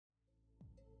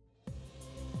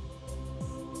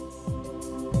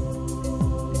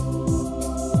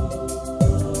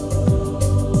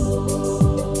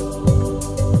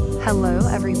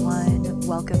everyone.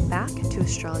 Welcome back to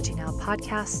Astrology Now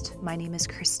podcast. My name is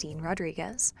Christine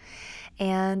Rodriguez,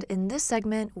 and in this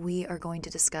segment, we are going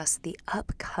to discuss the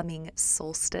upcoming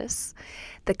solstice,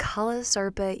 the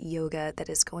Kalasarpa yoga that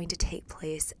is going to take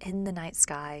place in the night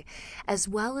sky, as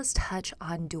well as touch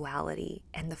on duality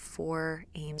and the four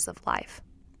aims of life.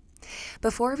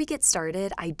 Before we get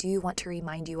started, I do want to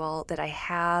remind you all that I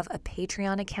have a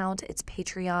Patreon account. It's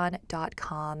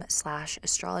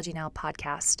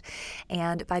patreon.com/astrologynowpodcast.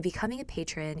 And by becoming a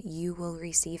patron, you will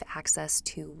receive access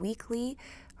to weekly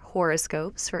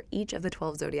horoscopes for each of the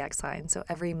 12 zodiac signs. So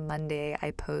every Monday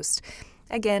I post,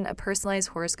 again, a personalized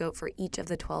horoscope for each of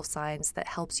the 12 signs that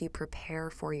helps you prepare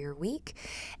for your week.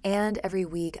 And every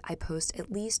week I post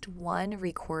at least one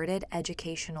recorded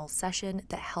educational session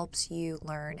that helps you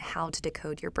learn how to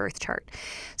decode your birth chart.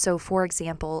 So for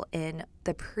example, in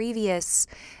the previous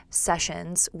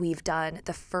sessions, we've done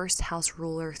the first house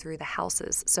ruler through the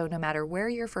houses. So no matter where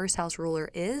your first house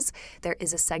ruler is, there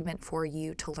is a segment for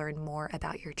you to learn more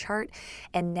about your chart.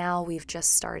 And now we've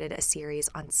just started a series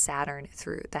on Saturn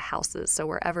through the houses. So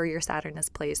wherever your Saturn is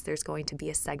placed, there's going to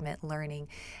be a segment learning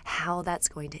how that's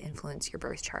going to influence your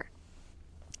birth chart.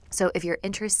 So if you're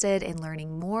interested in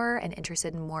learning more and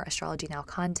interested in more Astrology Now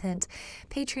content,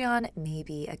 Patreon may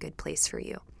be a good place for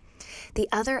you. The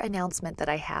other announcement that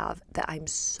I have that I'm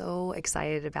so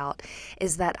excited about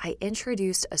is that I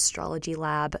introduced Astrology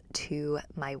Lab to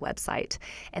my website.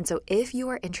 And so if you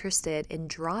are interested in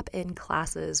drop-in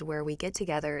classes where we get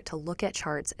together to look at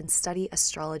charts and study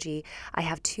astrology, I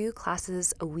have 2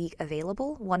 classes a week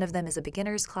available. One of them is a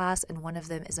beginner's class and one of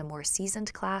them is a more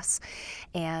seasoned class.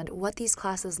 And what these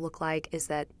classes look like is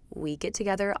that we get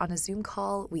together on a Zoom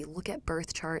call, we look at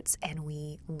birth charts, and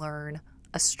we learn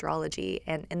astrology.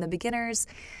 And in the beginners,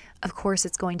 of course,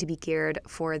 it's going to be geared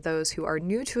for those who are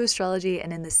new to astrology,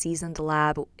 and in the seasoned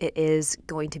lab, it is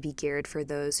going to be geared for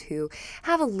those who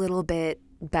have a little bit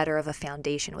better of a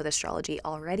foundation with astrology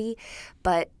already.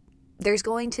 But there's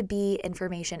going to be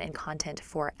information and content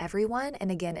for everyone.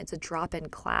 And again, it's a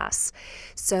drop-in class.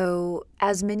 So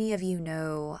as many of you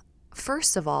know,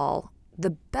 first of all, the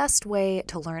best way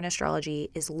to learn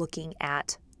astrology is looking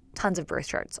at tons of birth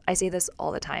charts. I say this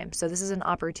all the time. So this is an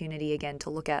opportunity, again, to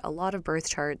look at a lot of birth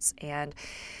charts and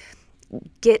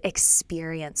get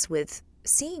experience with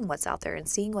seeing what's out there and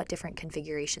seeing what different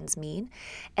configurations mean.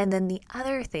 And then the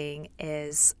other thing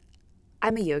is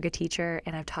I'm a yoga teacher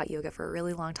and I've taught yoga for a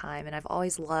really long time. And I've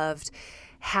always loved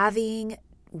having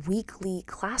weekly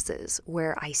classes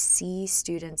where I see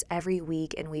students every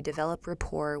week and we develop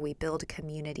rapport, we build a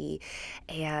community,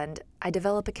 and I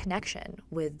develop a connection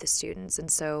with the students. And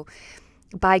so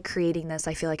by creating this,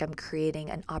 I feel like I'm creating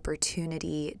an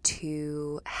opportunity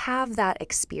to have that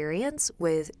experience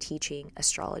with teaching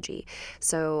astrology.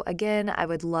 So again, I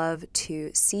would love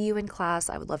to see you in class.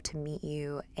 I would love to meet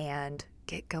you and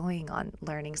get going on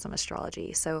learning some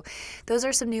astrology. So those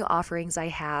are some new offerings I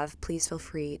have. Please feel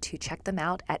free to check them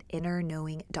out at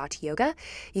innerknowing.yoga.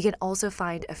 You can also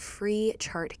find a free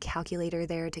chart calculator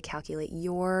there to calculate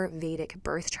your Vedic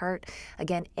birth chart.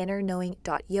 Again,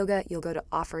 innerknowing.yoga. You'll go to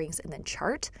offerings and then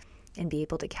chart and be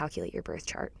able to calculate your birth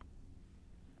chart.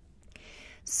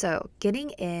 So getting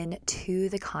into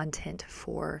the content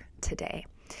for today.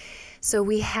 So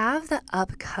we have the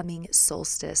upcoming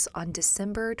solstice on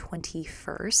December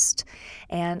 21st,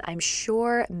 and I'm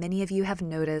sure many of you have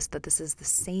noticed that this is the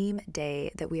same day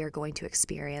that we are going to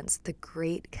experience the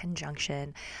great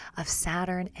conjunction of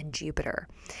Saturn and Jupiter.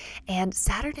 And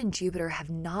Saturn and Jupiter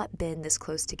have not been this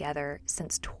close together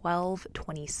since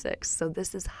 1226. So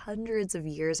this is hundreds of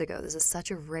years ago. This is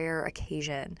such a rare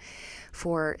occasion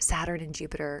for Saturn and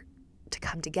Jupiter to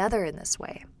come together in this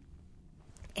way.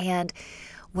 And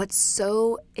what's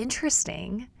so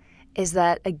interesting is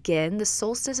that, again, the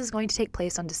solstice is going to take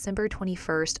place on December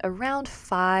 21st around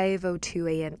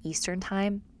 5:02 a.m. Eastern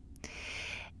Time.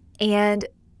 And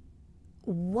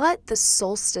what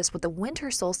the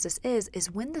winter solstice is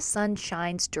when the sun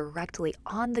shines directly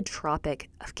on the Tropic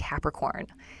of Capricorn.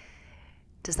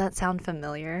 Does that sound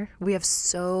familiar? We have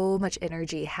so much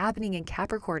energy happening in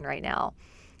Capricorn right now.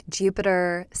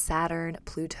 Jupiter, Saturn,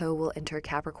 Pluto will enter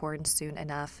Capricorn soon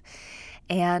enough.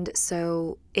 And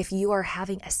so if you are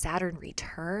having a Saturn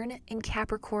return in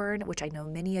Capricorn, which I know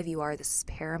many of you are, this is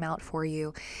paramount for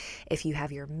you. If you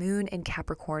have your moon in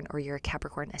Capricorn or you're a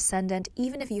Capricorn ascendant,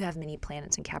 even if you have many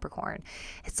planets in Capricorn,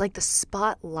 it's like the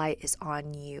spotlight is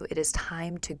on you. It is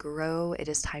time to grow. It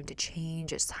is time to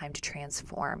change. It's time to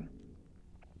transform.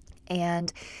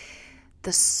 And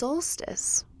the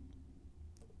solstice,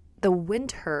 the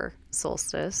winter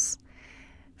solstice,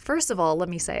 First of all, let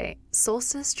me say,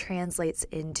 solstice translates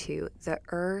into the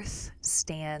earth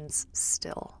stands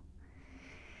still,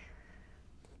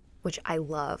 which I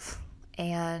love.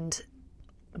 And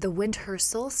the winter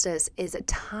solstice is a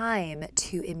time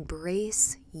to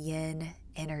embrace yin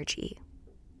energy.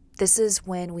 This is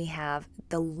when we have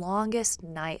the longest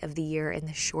night of the year and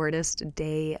the shortest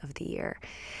day of the year.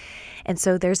 And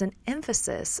so there's an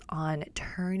emphasis on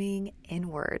turning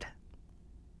inward,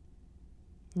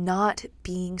 not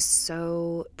being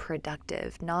so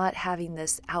productive, not having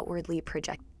this outwardly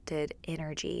projected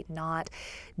energy, not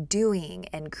doing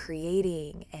and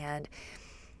creating and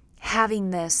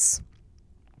having this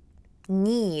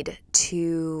need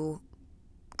to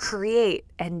create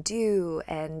and do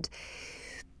and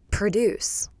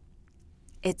produce.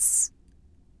 It's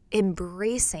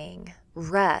embracing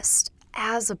rest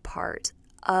as a part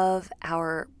of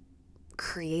our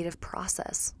creative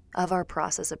process, of our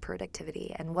process of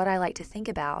productivity. And what I like to think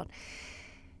about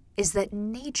is that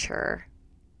nature,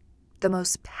 the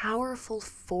most powerful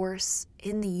force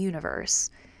in the universe,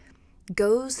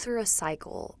 goes through a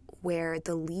cycle where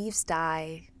the leaves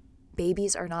die,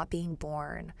 babies are not being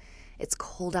born, it's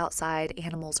cold outside,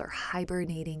 animals are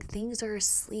hibernating, things are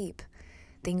asleep,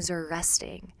 things are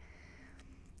resting.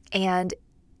 And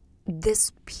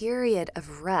this period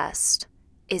of rest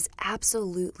is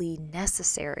absolutely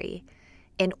necessary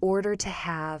in order to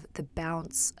have the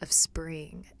bounce of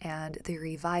spring and the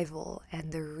revival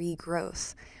and the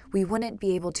regrowth. We wouldn't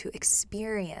be able to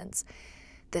experience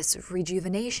this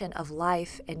rejuvenation of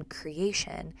life and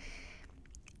creation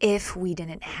if we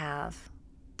didn't have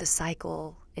the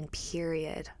cycle and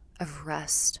period of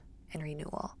rest and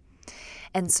renewal.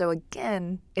 And so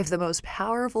again, if the most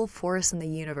powerful force in the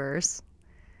universe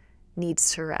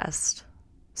needs to rest,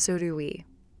 so do we.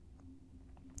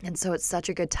 And so it's such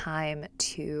a good time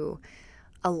to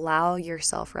allow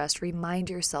yourself rest. Remind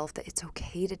yourself that it's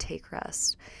okay to take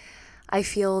rest. I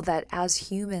feel that as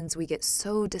humans, we get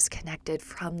so disconnected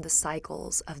from the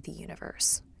cycles of the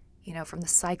universe, from the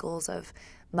cycles of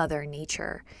Mother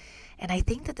Nature. And I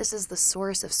think that this is the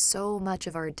source of so much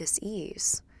of our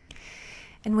dis-ease.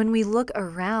 And when we look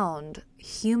around,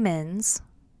 humans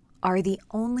are the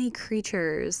only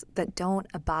creatures that don't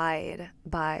abide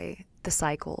by the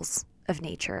cycles of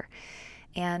nature.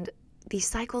 And these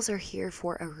cycles are here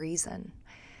for a reason.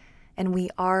 And we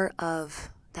are of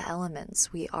the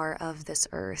elements. We are of this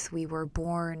earth. We were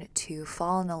born to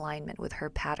fall in alignment with her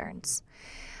patterns.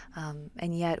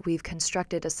 And yet we've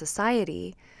constructed a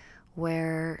society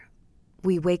where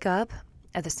we wake up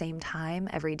at the same time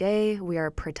every day. We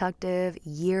are productive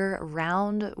year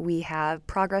round. We have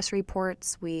progress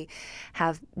reports. We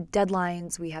have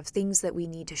deadlines. We have things that we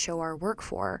need to show our work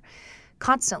for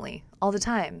constantly, all the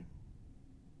time,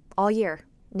 all year.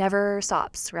 Never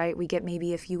stops, right? We get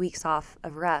maybe a few weeks off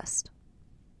of rest.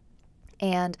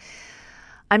 And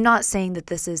I'm not saying that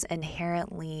this is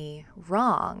inherently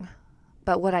wrong,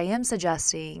 but what I am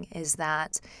suggesting is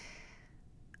that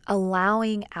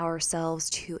allowing ourselves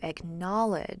to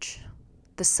acknowledge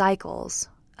the cycles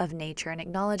of nature and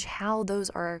acknowledge how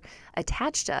those are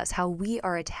attached to us, how we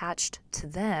are attached to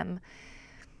them,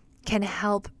 can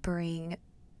help bring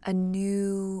a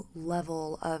new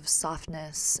level of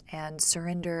softness and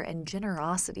surrender and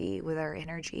generosity with our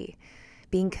energy,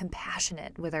 being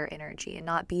compassionate with our energy and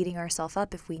not beating ourselves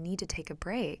up if we need to take a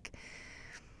break.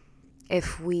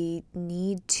 If we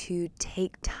need to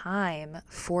take time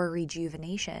for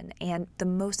rejuvenation. And the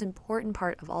most important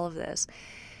part of all of this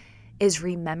is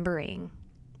remembering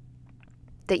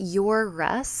that your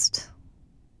rest,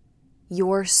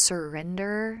 your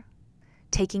surrender,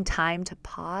 taking time to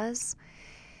pause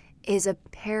is a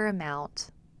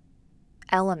paramount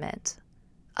element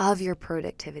of your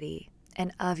productivity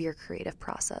and of your creative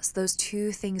process. Those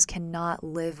two things cannot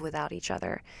live without each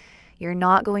other. You're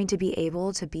not going to be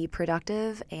able to be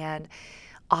productive and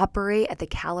operate at the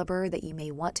caliber that you may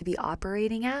want to be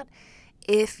operating at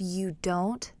if you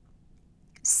don't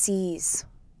seize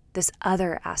this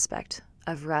other aspect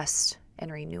of rest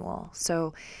and renewal.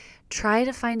 So try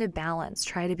to find a balance,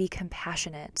 try to be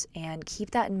compassionate, and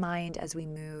keep that in mind as we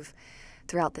move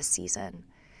throughout the season.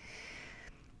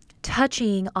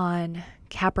 Touching on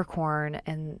Capricorn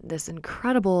and this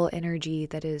incredible energy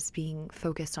that is being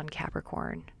focused on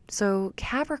Capricorn. So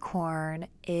Capricorn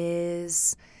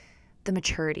is the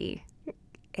maturity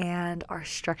and our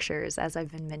structures, as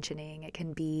I've been mentioning. It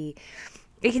can be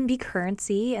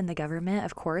currency and the government,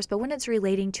 of course, but when it's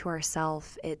relating to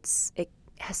ourselves, it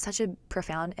has such a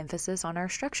profound emphasis on our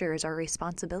structures, our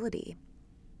responsibility.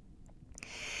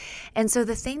 And so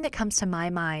the thing that comes to my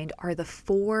mind are the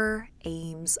 4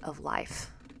 aims of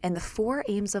life. And the 4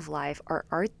 aims of life are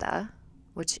Artha,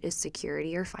 which is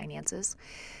security or finances,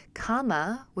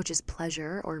 Kama, which is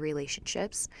pleasure or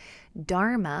relationships,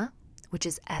 Dharma, which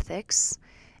is ethics,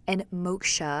 and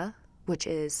Moksha, which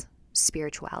is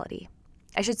spirituality.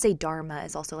 I should say Dharma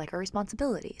is also like our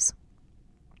responsibilities.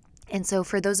 And so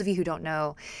for those of you who don't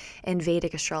know, in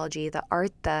Vedic astrology, the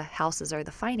Artha houses are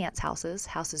the finance houses,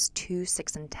 houses 2,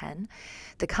 6, and 10.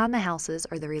 The Kama houses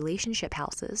are the relationship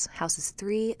houses, houses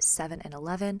 3, 7, and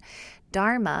 11.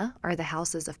 Dharma are the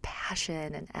houses of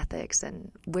passion and ethics and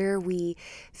where we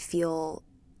feel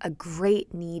a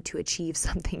great need to achieve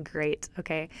something great,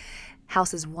 okay?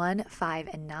 Houses 1, 5,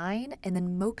 and 9. And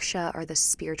then Moksha are the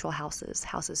spiritual houses,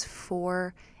 houses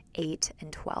 4, 8,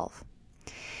 and 12.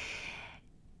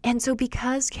 And so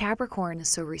because Capricorn is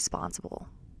so responsible,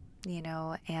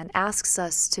 and asks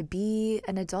us to be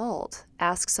an adult,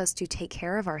 asks us to take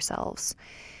care of ourselves,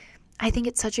 I think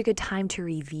it's such a good time to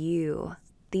review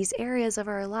these areas of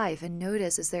our life and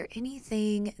notice, is there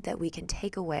anything that we can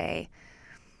take away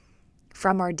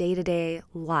from our day-to-day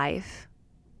life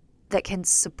that can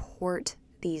support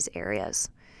these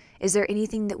areas? Is there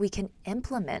anything that we can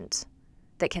implement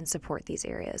that can support these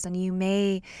areas? And you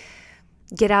may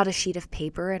get out a sheet of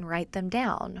paper and write them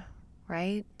down,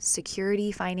 right?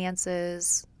 Security,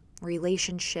 finances,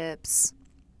 relationships,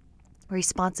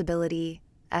 responsibility,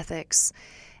 ethics,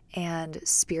 and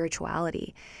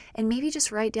spirituality. And maybe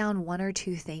just write down 1 or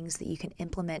 2 things that you can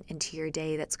implement into your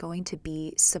day that's going to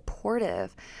be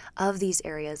supportive of these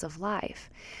areas of life.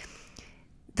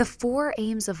 The 4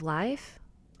 aims of life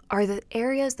are the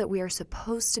areas that we are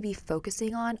supposed to be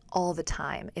focusing on all the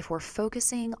time. If we're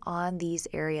focusing on these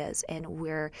areas and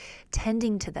we're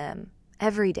tending to them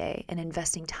every day and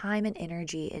investing time and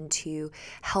energy into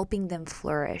helping them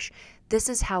flourish, this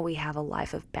is how we have a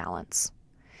life of balance.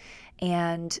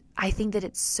 And I think that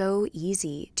it's so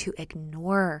easy to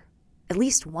ignore at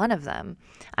least one of them.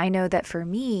 I know that for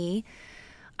me,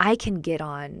 I can get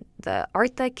on the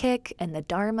Artha kick and the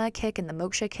Dharma kick and the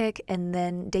Moksha kick, and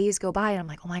then days go by and I'm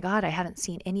like, oh my God, I haven't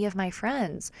seen any of my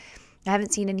friends. I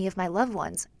haven't seen any of my loved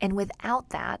ones. And without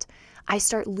that, I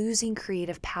start losing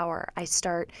creative power. I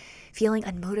start feeling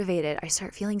unmotivated. I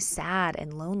start feeling sad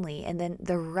and lonely. And then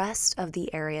the rest of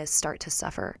the areas start to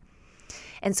suffer.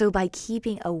 And so by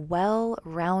keeping a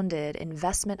well-rounded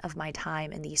investment of my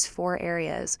time in these 4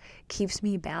 areas keeps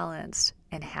me balanced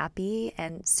and happy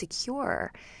and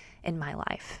secure in my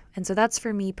life. And so that's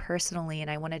for me personally, and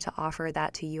I wanted to offer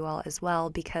that to you all as well,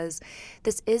 because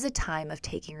this is a time of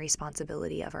taking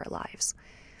responsibility of our lives.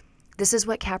 This is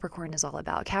what Capricorn is all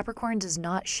about. Capricorn does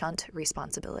not shunt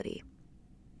responsibility.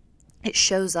 It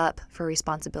shows up for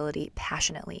responsibility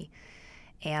passionately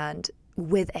and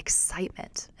with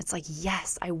excitement. It's like,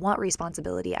 yes, I want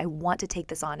responsibility. I want to take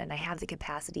this on and I have the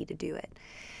capacity to do it.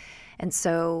 And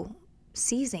so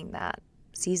seizing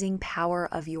power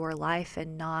of your life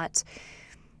and not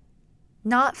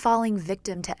falling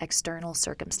victim to external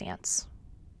circumstance.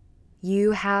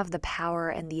 You have the power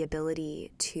and the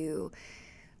ability to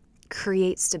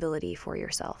create stability for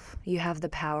yourself. You have the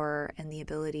power and the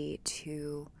ability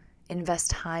to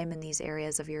invest time in these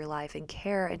areas of your life and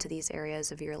care into these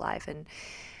areas of your life and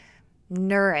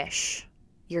nourish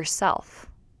yourself.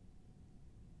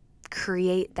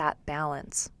 Create that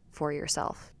balance for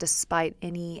yourself despite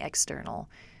any external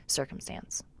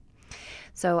circumstance.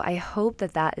 So I hope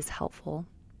that that is helpful.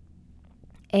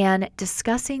 And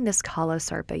discussing this Kala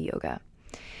Sarpa yoga.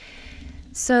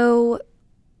 So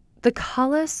the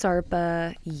Kala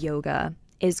Sarpa yoga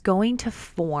is going to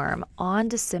form on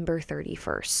December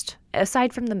 31st,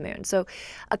 aside from the moon. So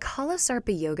a Kala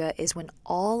Sarpa yoga is when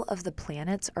all of the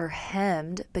planets are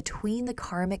hemmed between the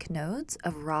karmic nodes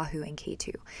of Rahu and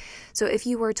Ketu. So if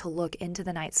you were to look into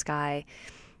the night sky,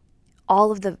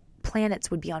 all of the planets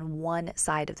would be on one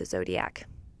side of the zodiac.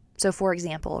 So for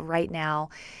example, right now,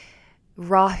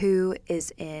 Rahu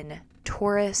is in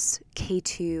Taurus,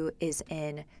 Ketu is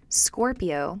in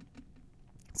Scorpio.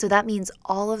 So that means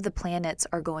all of the planets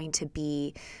are going to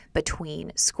be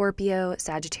between Scorpio,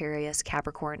 Sagittarius,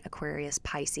 Capricorn, Aquarius,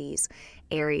 Pisces,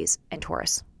 Aries, and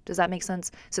Taurus. Does that make sense?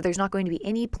 So there's not going to be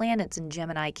any planets in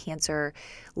Gemini, Cancer,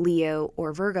 Leo,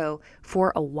 or Virgo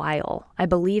for a while. I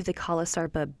believe the Kala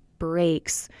Sarpa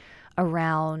breaks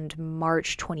around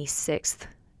March 26th,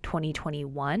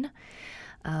 2021.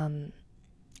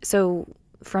 So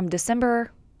from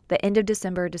the end of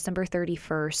December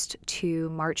 31st to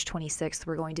March 26th,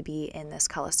 we're going to be in this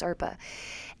Kala Sarpa.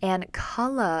 And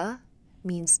Kala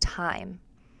means time.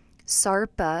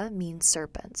 Sarpa means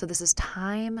serpent. So this is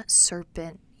time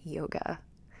serpent yoga.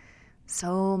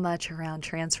 So much around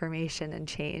transformation and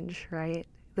change, right?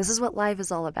 This is what life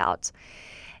is all about.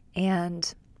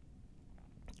 And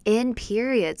In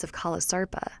periods of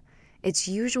Kalasarpa, it's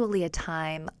usually a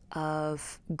time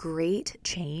of great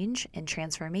change and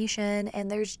transformation, and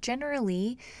there's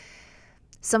generally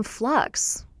some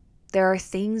flux. There are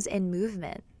things in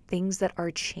movement, things that are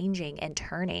changing and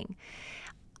turning.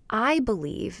 I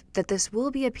believe that this will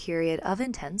be a period of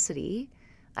intensity.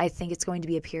 I think it's going to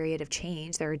be a period of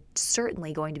change. There are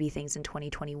certainly going to be things in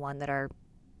 2021 that are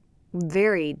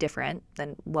very different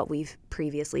than what we've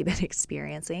previously been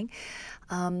experiencing.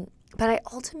 But I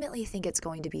ultimately think it's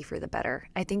going to be for the better.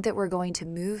 I think that we're going to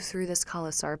move through this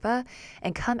Kalasarpa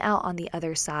and come out on the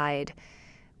other side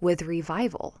with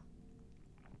revival.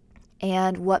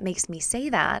 And what makes me say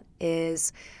that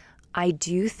is I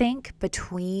do think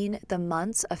between the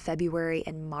months of February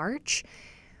and March,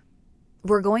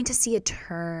 we're going to see a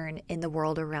turn in the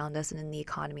world around us and in the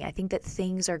economy. I think that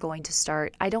things are going to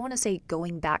start, I don't want to say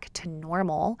going back to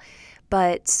normal,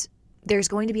 but there's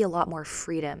going to be a lot more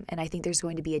freedom. And I think there's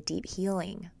going to be a deep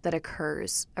healing that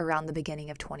occurs around the beginning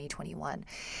of 2021.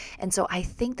 And so I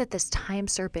think that this time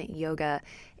serpent yoga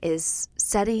is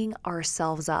setting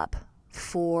ourselves up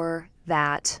for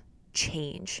that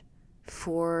change,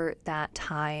 for that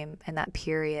time and that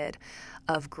period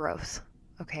of growth.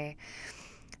 Okay.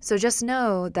 So just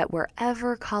know that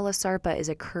wherever Kalasarpa is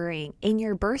occurring in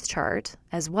your birth chart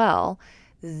as well,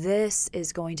 this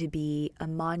is going to be a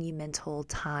monumental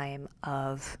time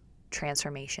of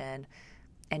transformation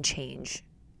and change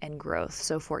and growth.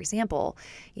 So for example,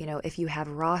 if you have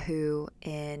Rahu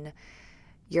in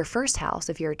your first house,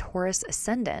 if you're a Taurus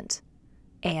ascendant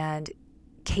and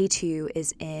Ketu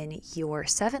is in your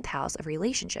 7th house of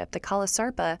relationship, the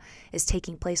Kalasarpa is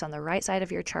taking place on the right side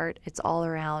of your chart. It's all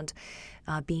around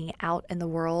being out in the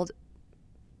world,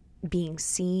 being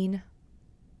seen,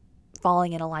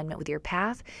 falling in alignment with your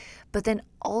path. But then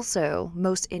also,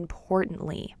 most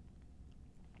importantly,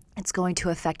 it's going to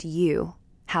affect you,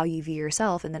 how you view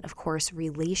yourself, and then, of course,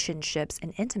 relationships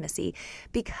and intimacy,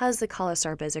 because the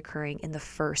Kalasarpa is occurring in the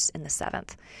 1st and the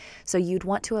 7th. So you'd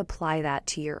want to apply that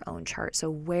to your own chart. So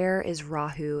where is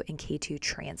Rahu and Ketu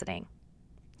transiting?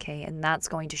 Okay, and that's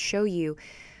going to show you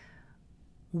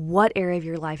what area of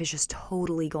your life is just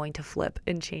totally going to flip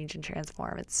and change and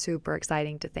transform. It's super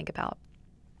exciting to think about.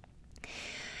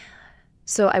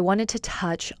 So I wanted to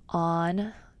touch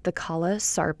on the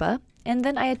Kalasarpa, and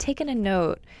then I had taken a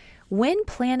note. When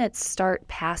planets start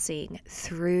passing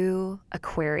through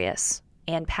Aquarius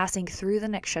and passing through the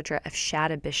nakshatra of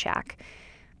Shatabishak,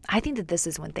 I think that this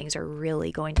is when things are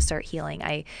really going to start healing.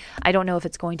 I don't know if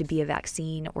it's going to be a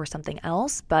vaccine or something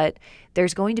else, but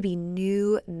there's going to be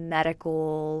new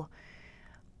medical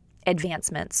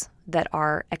advancements that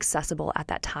are accessible at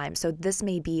that time. So this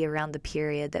may be around the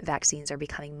period that vaccines are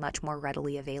becoming much more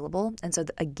readily available. And so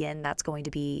again, that's going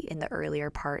to be in the earlier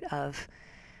part of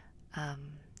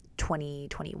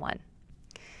 2021.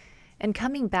 And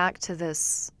coming back to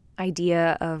this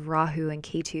idea of Rahu and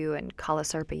Ketu and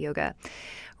Kalasarpa yoga,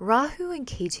 Rahu and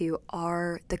Ketu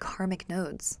are the karmic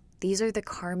nodes. These are the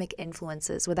karmic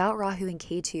influences. Without Rahu and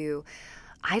Ketu,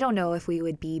 I don't know if we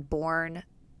would be born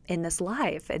in this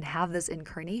life and have this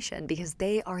incarnation, because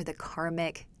they are the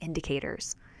karmic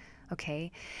indicators.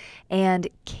 Okay. And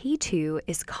Ketu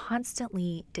is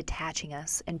constantly detaching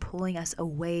us and pulling us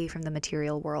away from the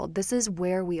material world. This is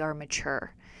where we are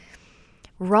mature.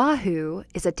 Rahu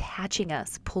is attaching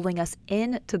us, pulling us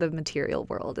into the material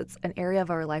world. It's an area of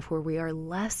our life where we are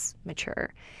less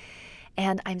mature.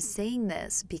 And I'm saying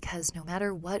this because no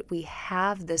matter what, we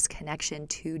have this connection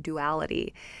to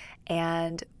duality.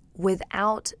 And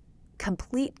without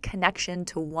complete connection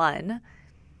to one,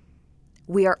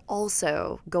 we are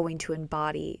also going to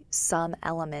embody some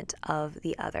element of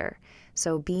the other.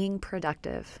 So being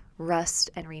productive,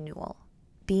 rest and renewal,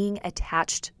 being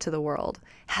attached to the world,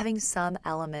 having some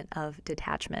element of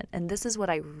detachment. And this is what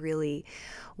I really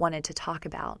wanted to talk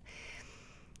about,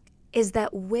 is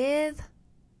that with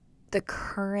the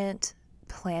current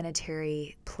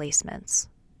planetary placements,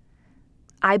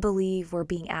 I believe we're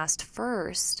being asked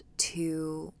first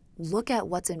to look at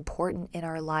what's important in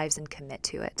our lives and commit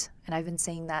to it. And I've been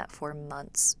saying that for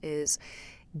months, is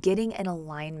getting in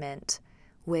alignment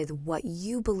with what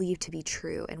you believe to be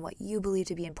true and what you believe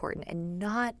to be important, and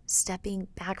not stepping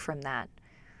back from that.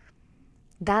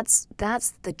 That's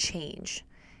the change,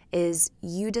 is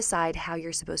you decide how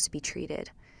you're supposed to be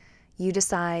treated. You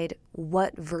decide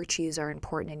what virtues are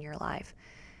important in your life.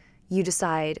 You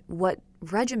decide what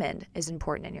regimen is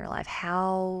important in your life,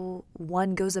 how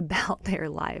one goes about their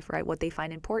life, right? What they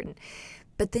find important.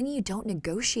 But then you don't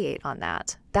negotiate on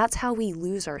that. That's how we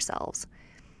lose ourselves.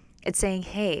 It's saying,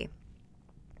 hey,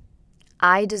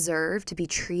 I deserve to be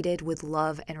treated with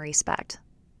love and respect.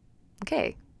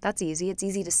 Okay, That's easy. It's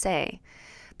easy to say.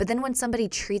 But then when somebody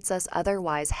treats us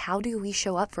otherwise, how do we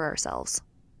show up for ourselves?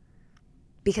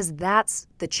 Because that's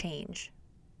the change.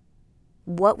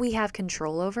 What we have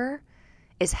control over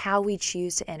is how we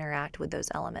choose to interact with those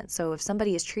elements. So if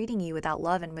somebody is treating you without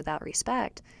love and without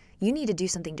respect, you need to do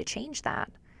something to change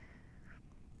that.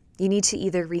 You need to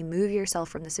either remove yourself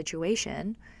from the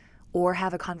situation or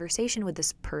have a conversation with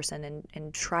this person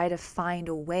and try to find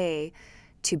a way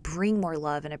to bring more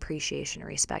love and appreciation and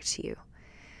respect to you.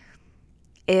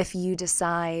 If you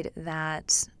decide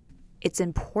that it's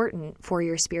important for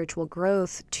your spiritual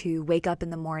growth to wake up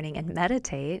in the morning and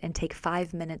meditate and take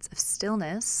 5 minutes of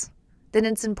stillness, then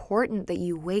it's important that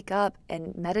you wake up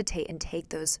and meditate and take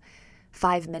those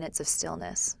 5 minutes of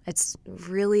stillness. It's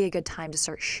really a good time to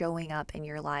start showing up in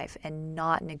your life and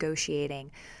not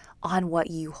negotiating on what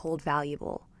you hold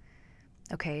valuable.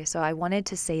 Okay, so I wanted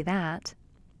to say that.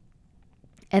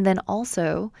 And then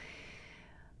also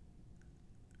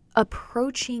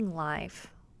approaching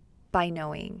life by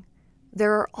knowing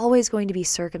there are always going to be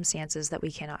circumstances that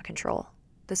we cannot control.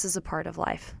 This is a part of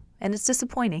life. And it's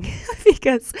disappointing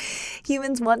because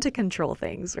humans want to control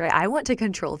things, right? I want to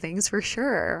control things for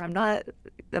sure. I'm not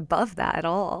above that at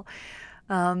all.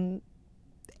 And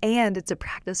it's a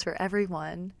practice for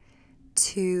everyone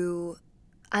to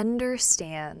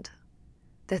understand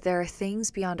that there are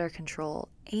things beyond our control.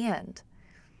 And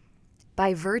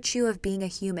by virtue of being a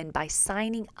human, by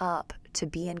signing up to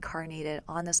be incarnated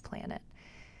on this planet,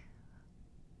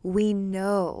 we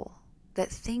know that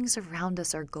things around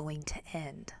us are going to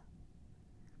end.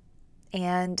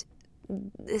 And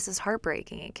this is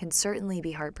heartbreaking. It can certainly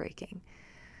be heartbreaking.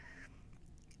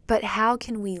 But how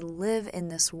can we live in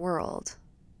this world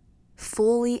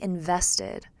fully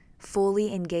invested,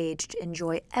 fully engaged,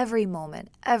 enjoy every moment,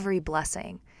 every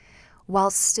blessing,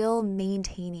 while still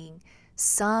maintaining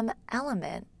some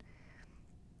element,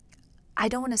 I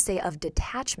don't want to say of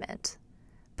detachment,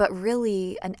 but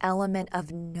really an element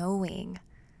of knowing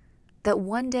that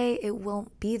one day it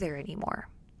won't be there anymore.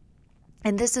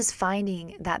 And this is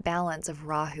finding that balance of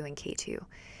Rahu and Ketu.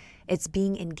 It's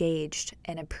being engaged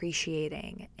and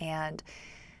appreciating and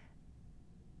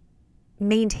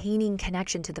maintaining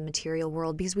connection to the material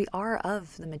world, because we are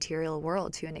of the material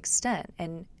world to an extent.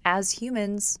 And as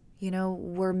humans,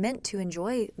 we're meant to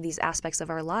enjoy these aspects of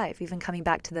our life, even coming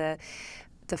back to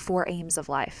the 4 aims of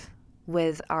life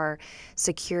with our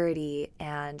security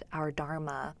and our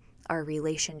dharma, our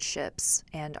relationships,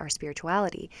 and our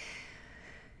spirituality.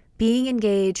 Being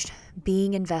engaged,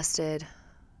 being invested,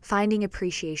 finding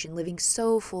appreciation, living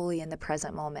so fully in the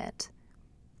present moment,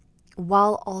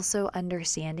 while also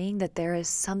understanding that there is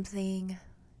something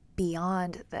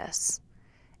beyond this.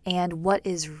 And what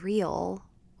is real,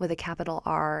 with a capital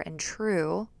R, and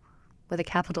true, with a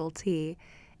capital T,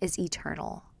 is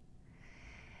eternal.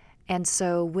 And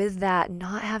so with that,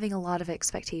 not having a lot of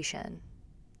expectation,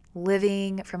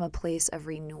 living from a place of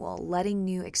renewal, letting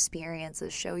new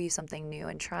experiences show you something new,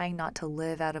 and trying not to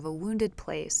live out of a wounded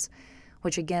place,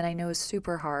 which again, I know is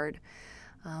super hard,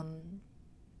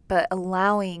 but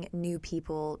allowing new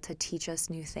people to teach us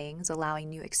new things, allowing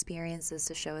new experiences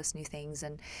to show us new things,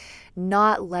 and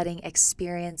not letting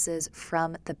experiences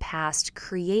from the past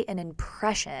create an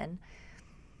impression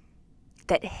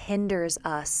that hinders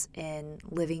us in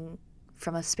living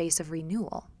from a space of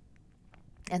renewal.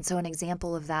 And so an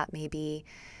example of that may be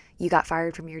you got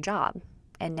fired from your job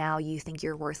and now you think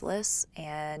you're worthless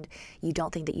and you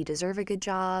don't think that you deserve a good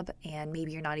job, and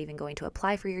maybe you're not even going to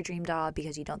apply for your dream job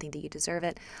because you don't think that you deserve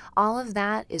it. All of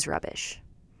that is rubbish.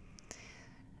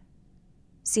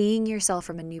 Seeing yourself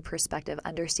from a new perspective,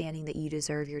 understanding that you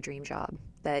deserve your dream job,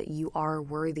 that you are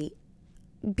worthy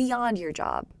beyond your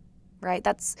job, right?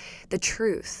 That's the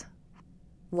truth.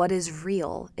 What is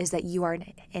real is that you are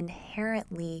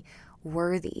inherently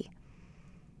worthy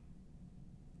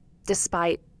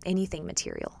despite anything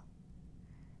material.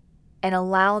 And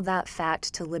allow that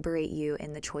fact to liberate you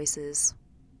in the choices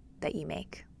that you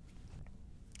make.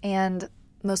 And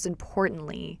most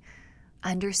importantly,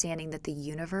 understanding that the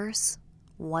universe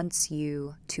wants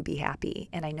you to be happy.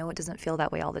 And I know it doesn't feel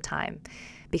that way all the time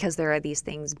because there are these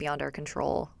things beyond our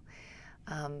control.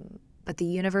 But the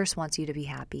universe wants you to be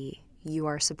happy. You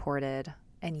are supported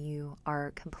and you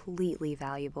are completely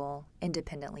valuable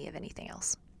independently of anything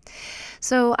else.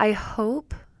 So I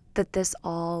hope that this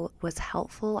all was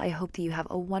helpful. I hope that you have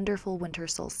a wonderful winter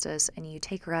solstice and you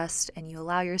take rest and you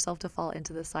allow yourself to fall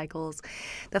into the cycles.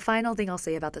 The final thing I'll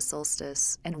say about the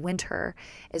solstice and winter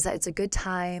is that it's a good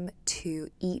time to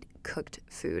eat cooked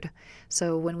food.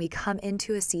 So when we come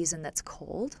into a season that's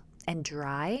cold, and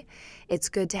dry, it's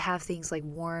good to have things like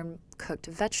warm cooked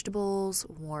vegetables,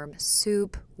 warm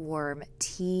soup, warm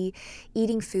tea,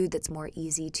 eating food that's more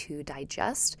easy to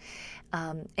digest.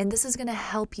 And this is going to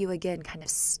help you, again, kind of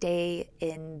stay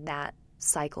in that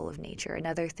cycle of nature.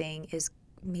 Another thing is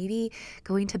maybe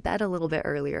going to bed a little bit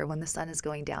earlier when the sun is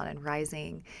going down and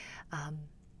rising,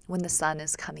 when the sun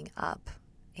is coming up,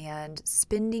 and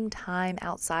spending time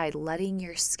outside, letting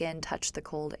your skin touch the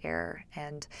cold air,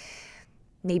 and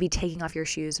maybe taking off your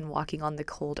shoes and walking on the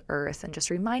cold earth, and just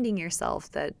reminding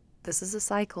yourself that this is a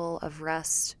cycle of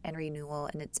rest and renewal,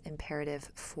 and it's imperative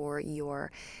for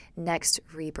your next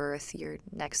rebirth, your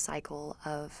next cycle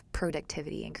of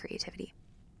productivity and creativity.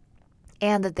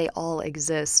 And that they all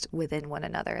exist within one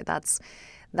another. That's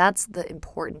the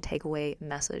important takeaway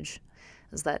message,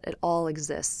 is that it all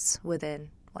exists within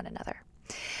one another.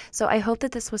 So I hope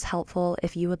that this was helpful.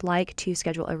 If you would like to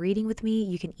schedule a reading with me,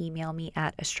 you can email me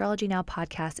at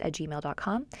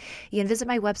astrologynowpodcast@gmail.com. You can visit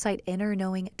my website,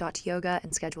 innerknowing.yoga,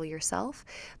 and schedule yourself.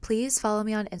 Please follow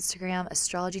me on Instagram,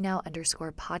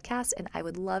 astrologynow_podcast, and I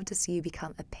would love to see you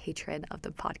become a patron of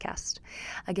the podcast.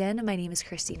 Again, my name is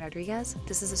Christine Rodriguez.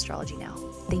 This is Astrology Now.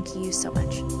 Thank you so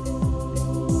much.